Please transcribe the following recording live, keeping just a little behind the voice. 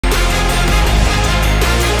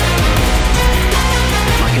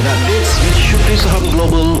Saham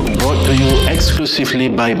Global brought to you exclusively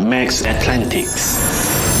by MEX Atlantic.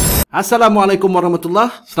 Assalamualaikum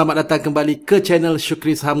warahmatullahi. Selamat datang kembali ke channel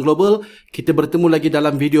Shukri Saham Global. Kita bertemu lagi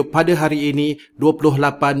dalam video pada hari ini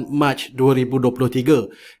 28 Mac 2023.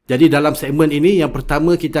 Jadi dalam segmen ini yang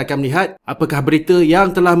pertama kita akan melihat apakah berita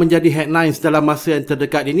yang telah menjadi headlines dalam masa yang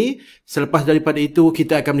terdekat ini. Selepas daripada itu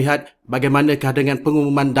kita akan melihat bagaimanakah dengan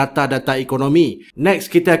pengumuman data-data ekonomi. Next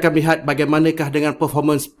kita akan melihat bagaimanakah dengan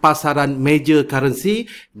performance pasaran major currency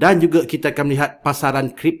dan juga kita akan melihat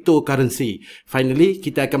pasaran cryptocurrency. Finally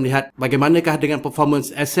kita akan melihat bagaimanakah dengan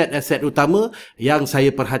performance aset-aset utama yang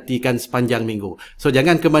saya perhatikan sepanjang minggu. So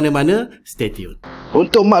jangan ke mana-mana, stay tune.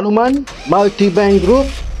 Untuk makluman, MultiBank Group,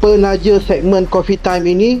 penaja segmen Coffee Time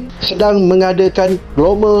ini sedang mengadakan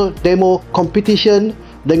global demo competition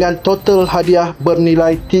dengan total hadiah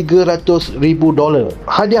bernilai $300,000.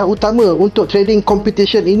 Hadiah utama untuk trading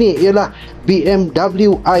competition ini ialah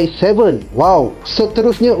BMW i7. Wow.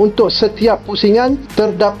 Seterusnya untuk setiap pusingan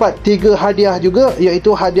terdapat 3 hadiah juga,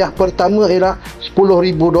 iaitu hadiah pertama ialah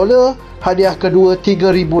 $10,000, hadiah kedua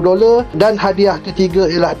 $3,000 dan hadiah ketiga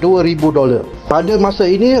ialah $2,000. Pada masa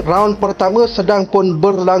ini round pertama sedang pun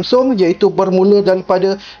berlangsung, iaitu bermula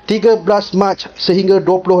daripada 13 Mac sehingga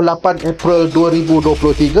 28 April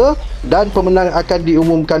 2023 dan pemenang akan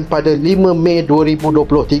diumumkan pada 5 Mei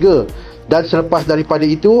 2023. Dan selepas daripada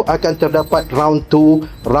itu akan terdapat round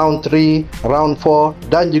 2, round 3, round 4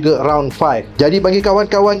 dan juga round 5. Jadi bagi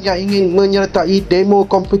kawan-kawan yang ingin menyertai demo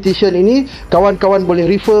competition ini, kawan-kawan boleh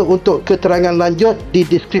refer untuk keterangan lanjut di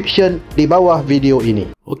description di bawah video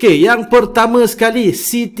ini. Okey, yang pertama sekali,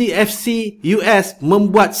 CTFC US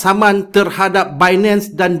membuat saman terhadap Binance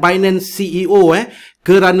dan Binance CEO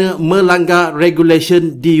kerana melanggar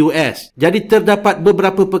regulation di US. Jadi terdapat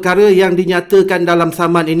beberapa perkara yang dinyatakan dalam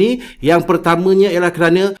saman ini. Yang pertamanya ialah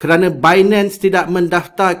kerana Binance tidak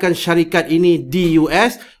mendaftarkan syarikat ini di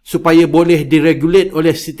US supaya boleh diregulate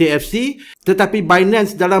oleh CTFC, tetapi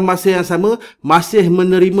Binance dalam masa yang sama masih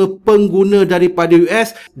menerima pengguna daripada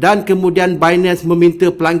US dan kemudian Binance meminta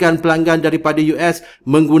pelanggan-pelanggan daripada US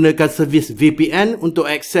menggunakan servis VPN untuk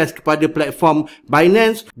akses kepada platform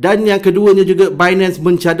Binance. Dan yang keduanya juga, Binance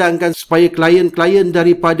mencadangkan supaya klien-klien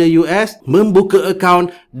daripada US membuka akaun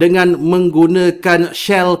dengan menggunakan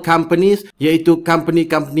shell companies, iaitu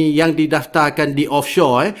company-company yang didaftarkan di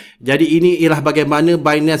offshore. Jadi ini ialah bagaimana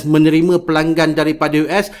Binance menerima pelanggan daripada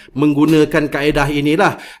US menggunakan kaedah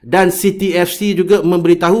inilah. Dan CTFC juga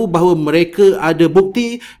memberitahu bahawa mereka ada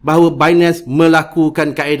bukti bahawa Binance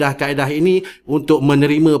melakukan kaedah-kaedah ini untuk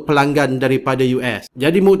menerima pelanggan daripada US.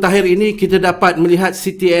 Jadi muktakhir ini kita dapat melihat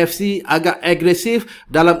CTFC agak agresif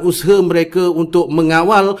dalam usaha mereka untuk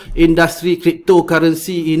mengawal industri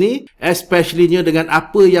cryptocurrency ini, especially-nya dengan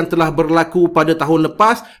apa yang telah berlaku pada tahun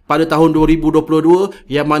lepas, pada tahun 2022,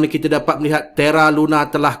 yang mana kita dapat melihat Terra Luna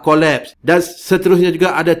telah collapse. Dan seterusnya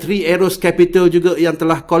juga ada Three Arrows Capital juga yang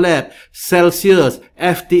telah collapse, Celsius,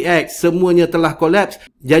 FTX, semuanya telah collapse.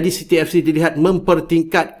 Jadi CTFC dilihat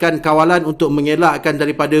mempertingkatkan kawalan untuk mengelakkan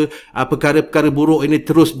daripada perkara-perkara buruk ini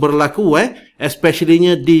terus berlaku,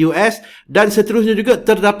 especially-nya di US. Dan seterusnya juga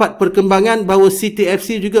terdapat perkembangan bahawa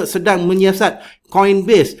CTFC juga sedang menyiasat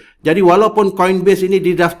Coinbase. Jadi walaupun Coinbase ini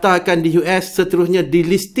didaftarkan di US, seterusnya di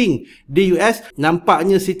listing di US,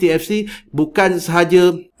 nampaknya CTFC bukan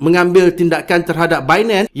sahaja mengambil tindakan terhadap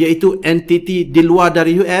Binance, iaitu entiti di luar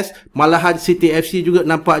dari US, malahan CTFC juga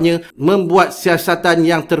nampaknya membuat siasatan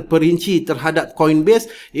yang terperinci terhadap Coinbase,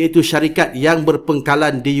 iaitu syarikat yang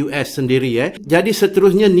berpengkalan di US sendiri. Jadi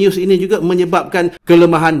seterusnya news ini juga menyebabkan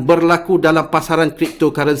kelemahan berlaku dalam pasaran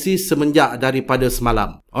cryptocurrency semenjak daripada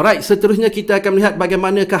semalam. Alright, seterusnya kita akan melihat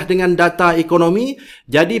bagaimanakah dengan data ekonomi.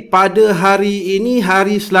 Jadi pada hari ini,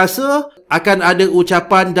 hari Selasa, akan ada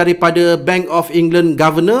ucapan daripada Bank of England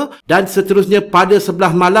Governor, dan seterusnya pada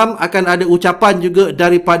sebelah malam akan ada ucapan juga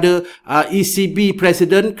daripada ECB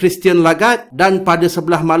President Christine Lagarde, dan pada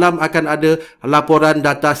sebelah malam akan ada laporan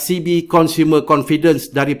data CB Consumer Confidence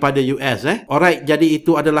daripada US. Alright, jadi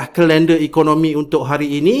itu adalah kalender ekonomi untuk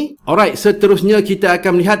hari ini. Alright, seterusnya kita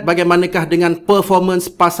akan melihat bagaimanakah dengan performance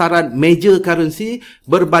pasaran major currency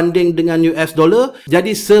berbanding dengan US dollar.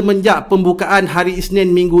 Jadi semenjak pembukaan hari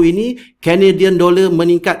Isnin minggu ini, Canadian dollar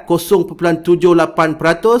meningkat 0.78%,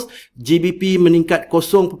 GBP meningkat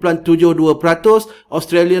 0.72%,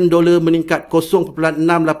 Australian dollar meningkat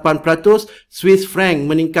 0.68%, Swiss franc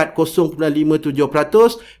meningkat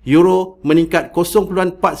 0.57%, euro meningkat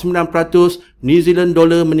 0.49%, New Zealand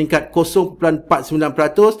dollar meningkat 0.49%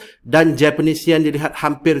 dan Japanese yen dilihat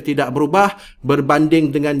hampir tidak berubah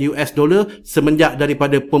berbanding dengan US dollar semenjak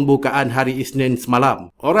daripada pembukaan hari Isnin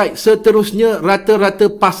semalam. Alright, seterusnya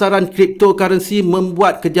rata-rata pasaran kripto cryptocurrency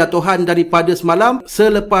membuat kejatuhan daripada semalam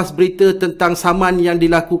selepas berita tentang saman yang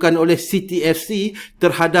dilakukan oleh CTFC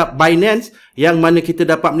terhadap Binance, yang mana kita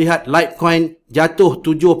dapat melihat Litecoin jatuh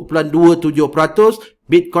 7.27%,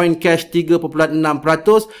 Bitcoin Cash 3.6%,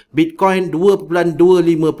 Bitcoin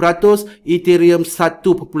 2.25%, Ethereum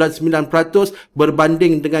 1.9%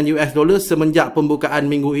 berbanding dengan US dollar semenjak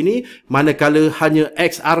pembukaan minggu ini, manakala hanya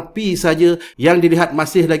XRP saja yang dilihat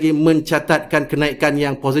masih lagi mencatatkan kenaikan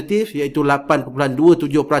yang positif, iaitu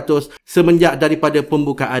 8.27% semenjak daripada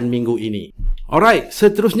pembukaan minggu ini. Alright,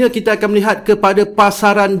 seterusnya kita akan melihat kepada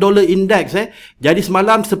pasaran dollar index. Jadi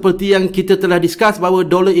semalam seperti yang kita telah discuss bahawa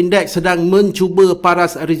dollar index sedang mencuba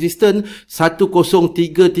paras resisten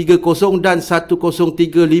 10330 dan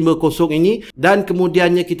 10350 ini, dan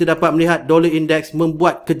kemudiannya kita dapat melihat dollar index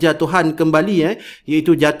membuat kejatuhan kembali,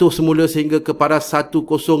 iaitu jatuh semula sehingga ke paras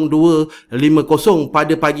 10250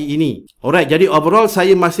 pada pagi ini. Alright, jadi overall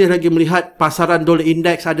saya masih lagi melihat pasaran dollar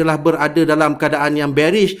index adalah berada dalam keadaan yang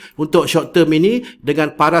bearish untuk short term ini,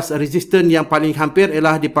 dengan paras resisten yang paling hampir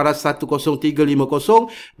ialah di paras 10350,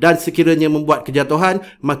 dan sekiranya membuat kejatuhan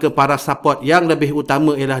maka paras support yang lebih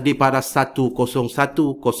utama ialah di paras 10100.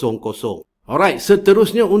 Alright,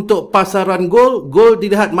 seterusnya untuk pasaran gold. Gold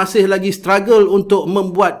dilihat masih lagi struggle untuk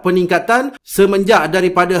membuat peningkatan semenjak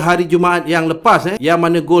daripada hari Jumaat yang lepas, yang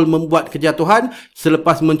mana gold membuat kejatuhan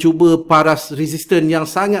selepas mencuba paras resisten yang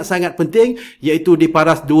sangat-sangat penting, iaitu di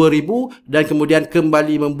paras 2000, dan kemudian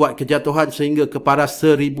kembali membuat kejatuhan sehingga ke paras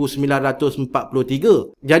 1943.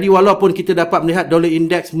 Jadi walaupun kita dapat melihat dollar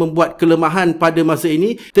index membuat kelemahan pada masa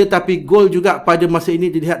ini, tetapi gold juga pada masa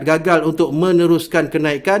ini dilihat gagal untuk meneruskan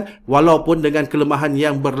kenaikan walaupun dengan kelemahan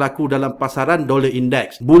yang berlaku dalam pasaran dollar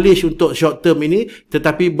index. Bullish untuk short term ini,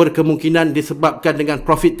 tetapi berkemungkinan disebabkan dengan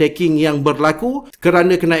profit taking yang berlaku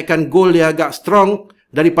kerana kenaikan gold yang agak strong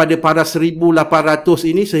daripada paras 1800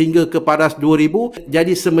 ini sehingga ke paras 2000.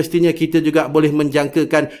 Jadi semestinya kita juga boleh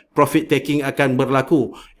menjangkakan profit taking akan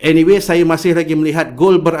berlaku. Anyway, saya masih lagi melihat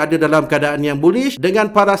gold berada dalam keadaan yang bullish,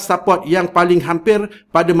 dengan paras support yang paling hampir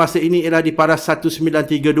pada masa ini ialah di paras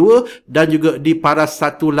 1932 dan juga di paras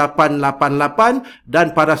 1888,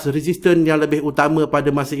 dan paras resisten yang lebih utama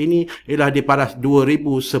pada masa ini ialah di paras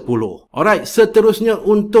 2010. Alright, seterusnya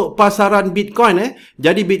untuk pasaran Bitcoin.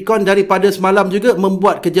 Jadi Bitcoin daripada semalam juga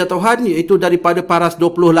membuat kejatuhan, iaitu daripada paras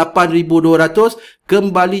 28,200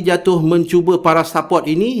 kembali jatuh mencuba paras support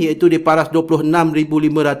ini, iaitu di paras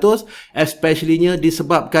 26,500, especially-nya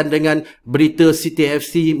disebabkan dengan berita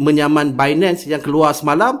CTFC menyaman Binance yang keluar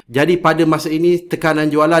semalam. Jadi pada masa ini tekanan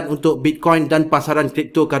jualan untuk Bitcoin dan pasaran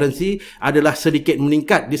cryptocurrency adalah sedikit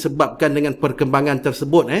meningkat disebabkan dengan perkembangan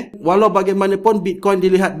tersebut. Walau bagaimanapun Bitcoin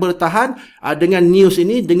dilihat bertahan dengan news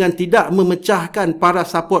ini, dengan tidak memecahkan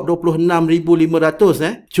paras support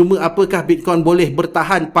 26,500. Cuma apakah Bitcoin boleh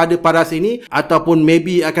bertahan pada paras ini ataupun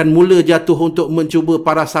maybe akan mula jatuh untuk mencuba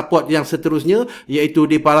paras support yang seterusnya, iaitu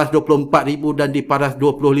di paras 24,000 dan di paras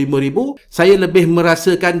 25,000. Saya lebih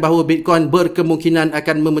merasakan bahawa Bitcoin berkemungkinan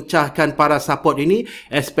akan memecahkan paras support ini,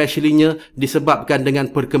 especially-nya disebabkan dengan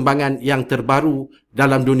perkembangan yang terbaru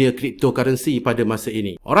dalam dunia cryptocurrency pada masa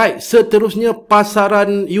ini. Alright, seterusnya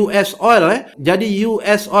pasaran US oil. Jadi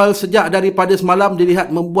US oil sejak daripada semalam dilihat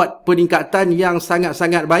membuat peningkatan yang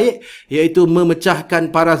sangat-sangat baik, iaitu memecahkan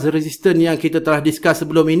paras resisten yang kita telah discuss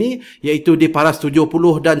sebelum ini, iaitu di paras 70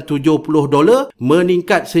 dan 70 dolar,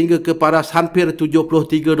 meningkat sehingga ke paras hampir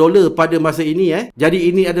 73 dolar pada masa ini. Jadi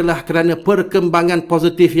ini adalah kerana perkembangan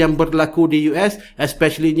positif yang berlaku di US,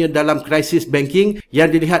 especially-nya dalam krisis banking yang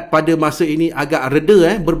dilihat pada masa ini agak reda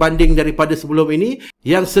berbanding daripada sebelum ini,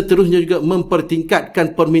 yang seterusnya juga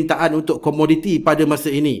mempertingkatkan permintaan untuk komoditi pada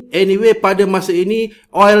masa ini. Anyway, pada masa ini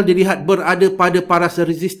oil dilihat berada pada paras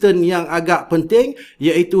resisten yang agak penting,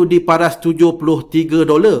 iaitu di paras 73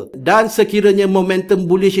 dolar, dan sekiranya momentum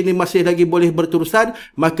bullish ini masih lagi boleh berterusan,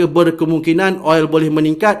 maka berkemungkinan oil boleh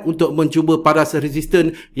meningkat untuk mencuba paras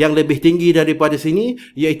resisten yang lebih tinggi daripada sini,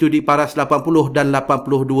 iaitu di paras 80 dan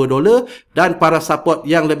 82 dolar, dan paras support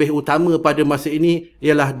yang lebih utama pada masa ini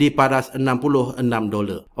ialah di paras 66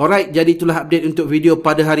 dolar. Alright, jadi itulah update untuk video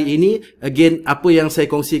pada hari ini. Again, apa yang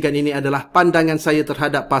saya kongsikan ini adalah pandangan saya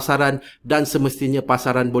terhadap pasaran, dan semestinya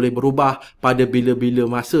pasaran boleh berubah pada bila-bila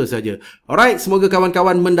masa saja. Alright, semoga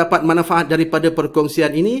kawan-kawan mendapat manfaat daripada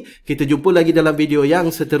perkongsian ini. Kita jumpa lagi dalam video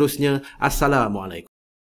yang seterusnya. Assalamualaikum.